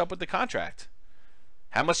finish up with the contract?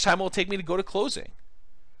 How much time will it take me to go to closing?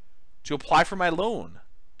 To apply for my loan?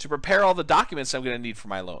 To prepare all the documents I'm going to need for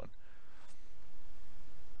my loan?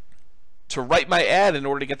 To write my ad in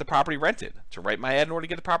order to get the property rented? To write my ad in order to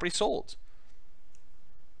get the property sold?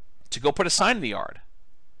 To go put a sign in the yard?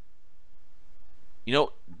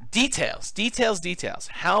 Details.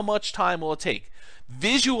 How much time will it take?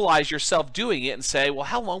 Visualize yourself doing it and say, well,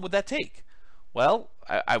 how long would that take? Well,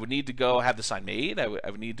 I would need to go have the sign made. I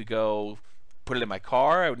would need to go put it in my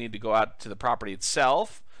car. I would need to go out to the property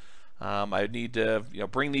itself. I would need to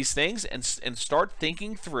bring these things and start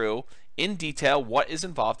thinking through in detail what is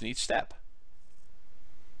involved in each step.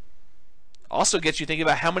 Also gets you thinking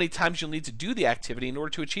about how many times you'll need to do the activity in order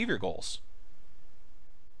to achieve your goals.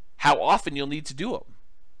 How often you'll need to do them.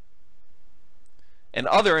 And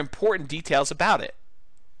other important details about it.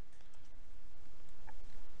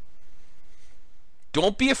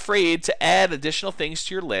 Don't be afraid to add additional things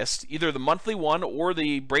to your list, either the monthly one or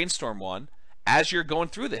the brainstorm one, as you're going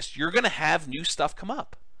through this. You're going to have new stuff come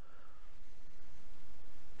up.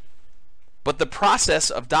 But the process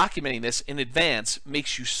of documenting this in advance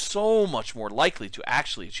makes you so much more likely to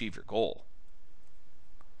actually achieve your goal.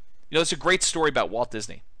 It's a great story about Walt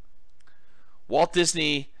Disney. Walt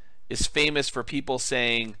Disney is famous for people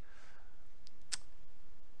saying,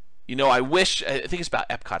 I think it's about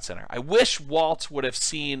Epcot Center. I wish Walt would have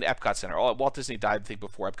seen Epcot Center. Walt Disney died, I think,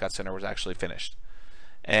 before Epcot Center was actually finished.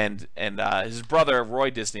 And his brother, Roy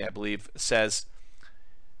Disney, I believe, says,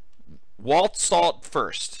 Walt saw it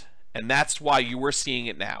first, and that's why you were seeing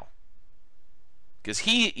it now. Because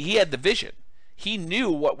he had the vision. He knew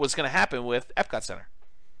what was going to happen with Epcot Center.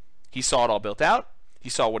 He saw it all built out. He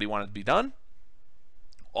saw what he wanted to be done.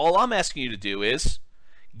 All I'm asking you to do is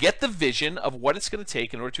get the vision of what it's going to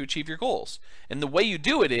take in order to achieve your goals. And the way you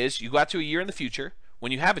do it is you go out to a year in the future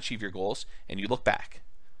when you have achieved your goals and you look back.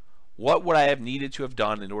 What would I have needed to have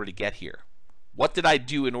done in order to get here? What did I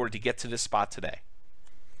do in order to get to this spot today?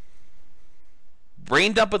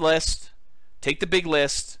 Brain dump a list, take the big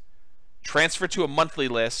list, transfer to a monthly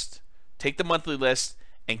list, take the monthly list,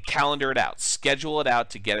 and calendar it out. Schedule it out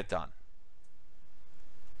to get it done.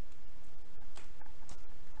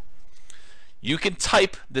 You can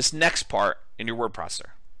type this next part in your word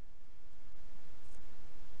processor.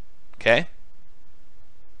 Okay?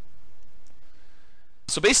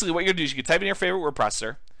 So basically what you're going to do is you can type in your favorite word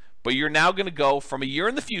processor, but you're now going to go from a year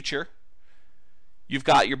in the future. You've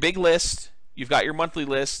got your big list, you've got your monthly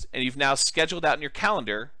list, and you've now scheduled out in your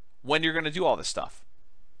calendar when you're going to do all this stuff.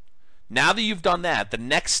 Now that you've done that, the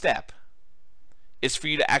next step is for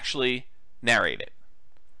you to actually narrate it.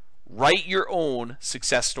 Write your own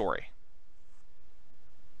success story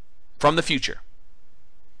from the future.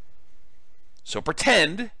 So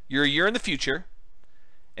pretend you're a year in the future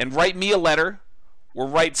and write me a letter, or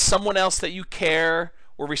write someone else that you care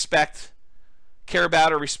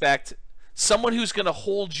about or respect, someone who's going to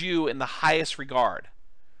hold you in the highest regard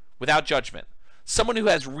without judgment, someone who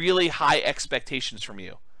has really high expectations from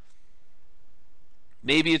you.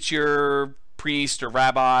 Maybe it's your priest or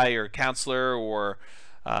rabbi or counselor or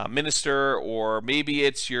minister, or maybe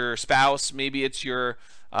it's your spouse, maybe it's your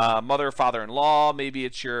mother or father-in-law, maybe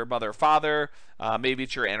it's your mother or father, maybe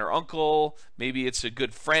it's your aunt or uncle, maybe it's a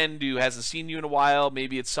good friend who hasn't seen you in a while,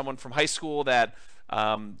 maybe it's someone from high school that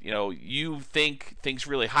you think thinks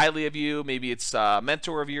really highly of you, maybe it's a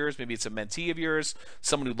mentor of yours, maybe it's a mentee of yours,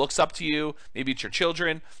 someone who looks up to you, maybe it's your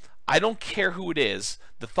children. I don't care who it is.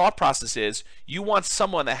 The thought process is you want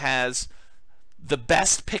someone that has the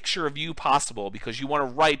best picture of you possible, because you want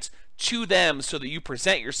to write to them so that you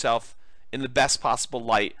present yourself in the best possible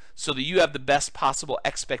light, so that you have the best possible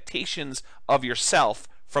expectations of yourself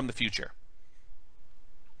from the future.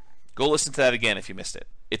 Go listen to that again if you missed it.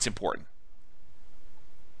 It's important.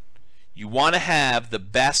 You want to have the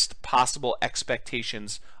best possible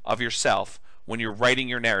expectations of yourself when you're writing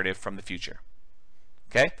your narrative from the future.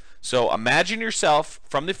 Okay? So imagine yourself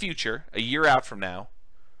from the future, a year out from now,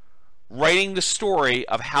 writing the story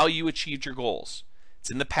of how you achieved your goals.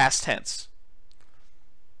 It's in the past tense.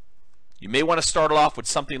 You may want to start it off with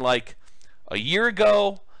something like, a year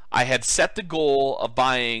ago, I had set the goal of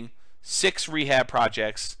buying 6 rehab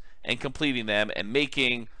projects and completing them and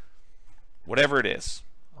making whatever it is,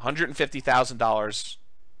 $150,000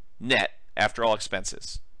 net after all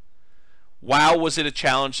expenses. Wow, was it a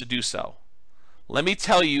challenge to do so? Let me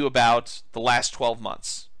tell you about the last 12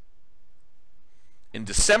 months. In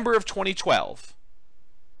December of 2012,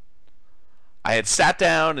 I had sat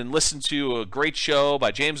down and listened to a great show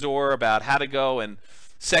by James Orr about how to go and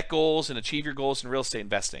set goals and achieve your goals in real estate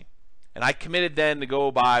investing. And I committed then to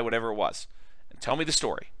go buy whatever it was. And tell me the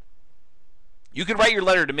story. You can write your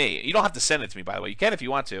letter to me. You don't have to send it to me, by the way. You can if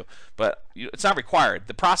you want to, but it's not required.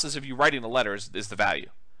 The process of you writing the letter is the value.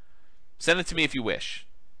 Send it to me if you wish,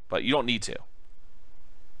 but you don't need to.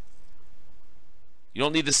 You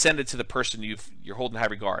don't need to send it to the person you're holding in high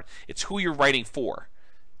regard. It's who you're writing for.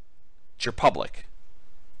 It's your public.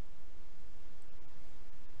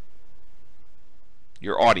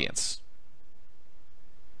 Your audience.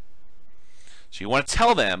 So you want to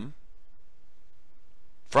tell them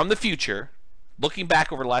from the future, looking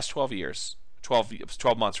back over the last 12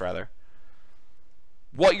 months rather,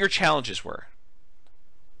 what your challenges were.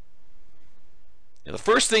 The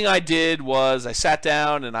first thing I did was I sat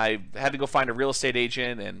down and I had to go find a real estate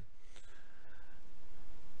agent, and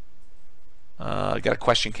I got a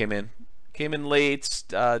question came in late.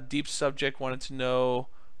 Deep subject, wanted to know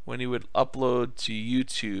when he would upload to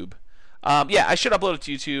YouTube. Yeah, I should upload it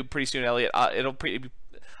to YouTube pretty soon, Elliot.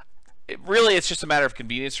 It's just a matter of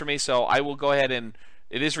convenience for me, so I will go ahead and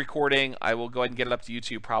it is recording. I will go ahead and get it up to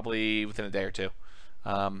YouTube probably within a day or two.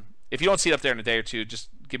 If you don't see it up there in a day or two, just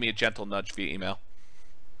give me a gentle nudge via email.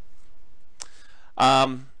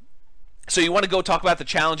 So you want to go talk about the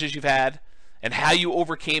challenges you've had and how you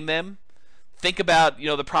overcame them. think about,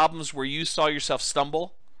 the problems where you saw yourself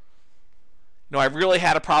stumble. I really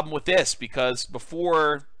had a problem with this because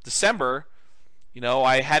before December,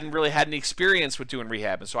 I hadn't really had any experience with doing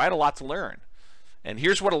rehab, and so I had a lot to learn. And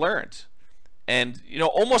here's what I learned. And,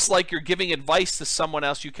 almost like you're giving advice to someone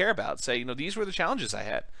else you care about. Say, these were the challenges I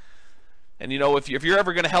had. And, if you're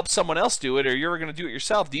ever going to help someone else do it or you're ever going to do it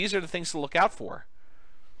yourself, these are the things to look out for.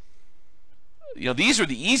 These are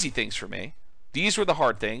the easy things for me. These were the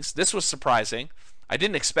hard things. This was surprising. I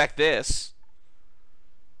didn't expect this.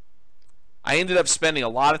 I ended up spending a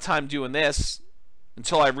lot of time doing this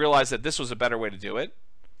until I realized that this was a better way to do it.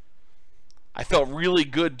 I felt really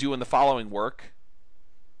good doing the following work.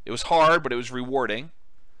 It was hard, but it was rewarding.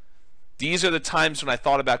 These are the times when I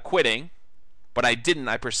thought about quitting, but I didn't.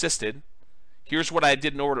 I persisted. Here's what I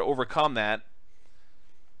did in order to overcome that.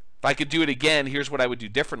 If I could do it again, here's what I would do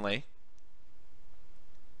differently.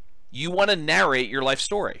 You want to narrate your life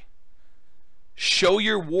story. Show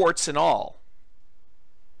your warts and all.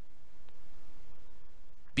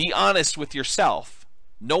 Be honest with yourself.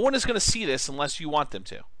 No one is going to see this unless you want them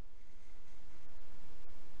to.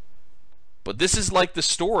 But this is like the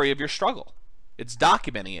story of your struggle. It's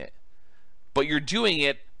documenting it. But you're doing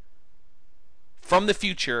it from the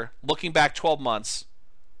future, looking back 12 months,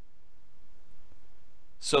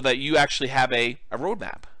 so that you actually have a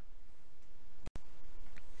roadmap.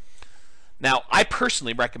 Now, I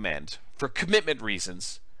personally recommend, for commitment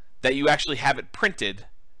reasons, that you actually have it printed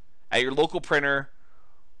at your local printer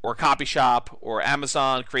or copy shop or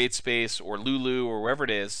Amazon, CreateSpace, or Lulu, or wherever it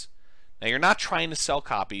is. Now, you're not trying to sell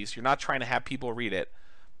copies. You're not trying to have people read it.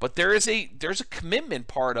 But there's a commitment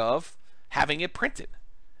part of having it printed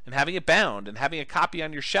and having it bound and having a copy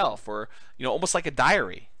on your shelf, or almost like a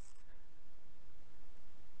diary.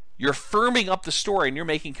 You're firming up the story and you're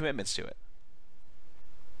making commitments to it.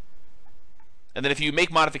 And then if you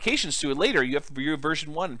make modifications to it later, you have to view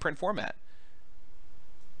version 1 in print format.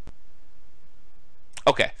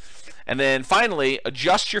 Okay. And then finally,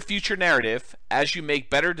 adjust your future narrative as you make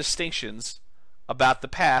better distinctions about the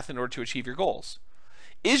path in order to achieve your goals.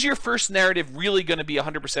 Is your first narrative really going to be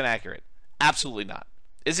 100% accurate? Absolutely not.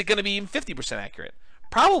 Is it going to be even 50% accurate?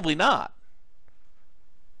 Probably not.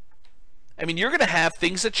 I mean, you're going to have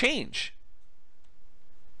things that change.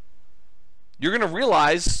 You're going to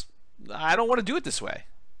realize, I don't want to do it this way.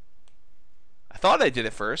 I thought I did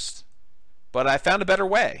it first, but I found a better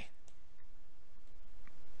way.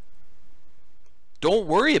 Don't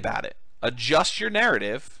worry about it. Adjust your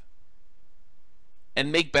narrative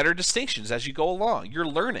and make better distinctions as you go along. You're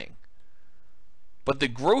learning. But the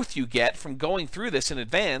growth you get from going through this in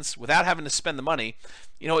advance without having to spend the money,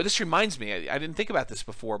 this reminds me, I didn't think about this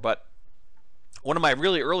before, but one of my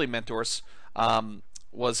really early mentors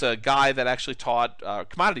was a guy that actually taught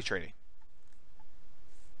commodity trading.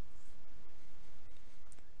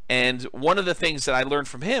 And one of the things that I learned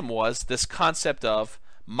from him was this concept of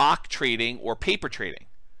mock trading or paper trading,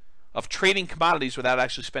 of trading commodities without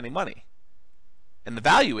actually spending money. And the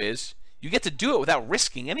value is you get to do it without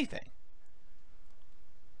risking anything.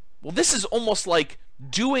 Well, this is almost like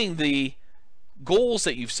doing the goals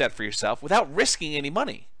that you've set for yourself without risking any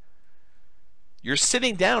money. You're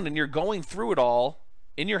sitting down and you're going through it all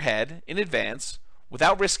in your head in advance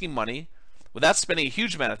without risking money, without spending a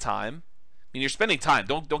huge amount of time. I mean, you're spending time.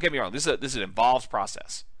 Don't get me wrong. This is an involved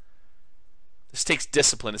process. This takes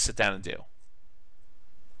discipline to sit down and do.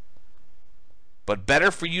 But better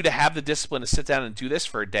for you to have the discipline to sit down and do this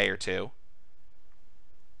for a day or two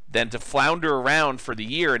than to flounder around for the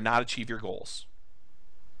year and not achieve your goals.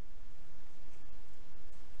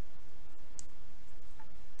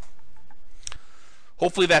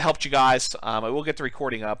 Hopefully that helped you guys. I will get the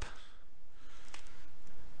recording up.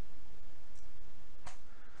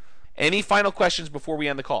 Any final questions before we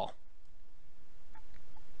end the call?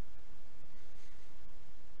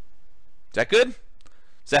 Is that good?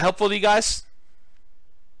 Is that helpful to you guys?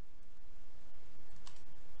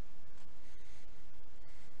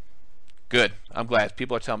 Good. I'm glad.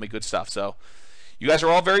 People are telling me good stuff. So you guys are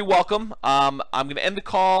all very welcome. I'm going to end the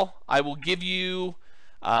call. I will give you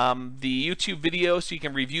the YouTube video so you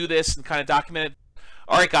can review this and kind of document it.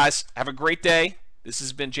 All right, guys. Have a great day. This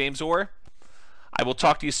has been James Orr. I will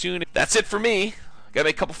talk to you soon. That's it for me. Got to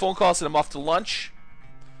make a couple phone calls and I'm off to lunch.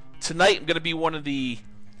 Tonight I'm going to be one of the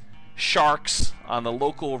sharks on the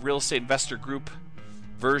local real estate investor group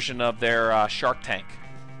version of their Shark Tank.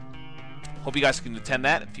 Hope you guys can attend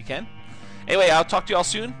that if you can. Anyway, I'll talk to you all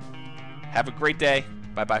soon. Have a great day.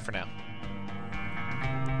 Bye-bye for now.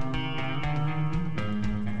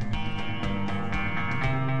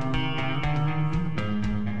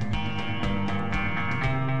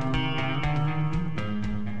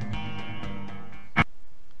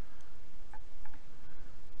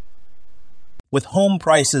 With home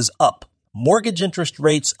prices up, mortgage interest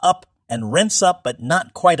rates up, and rents up but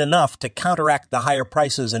not quite enough to counteract the higher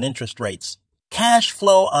prices and interest rates, cash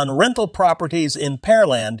flow on rental properties in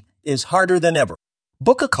Pearland is harder than ever.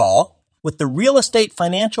 Book a call with the Real Estate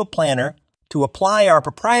Financial Planner to apply our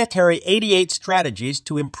proprietary 88 strategies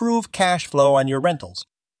to improve cash flow on your rentals.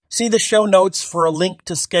 See the show notes for a link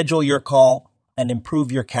to schedule your call and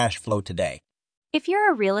improve your cash flow today. If you're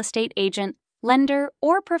a real estate agent, lender,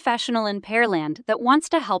 or professional in Pearland that wants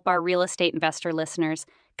to help our real estate investor listeners,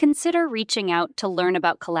 consider reaching out to learn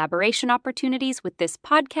about collaboration opportunities with this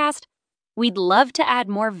podcast. We'd love to add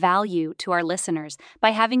more value to our listeners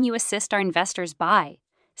by having you assist our investors buy,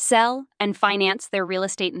 sell, and finance their real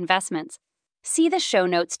estate investments. See the show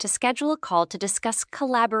notes to schedule a call to discuss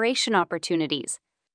collaboration opportunities.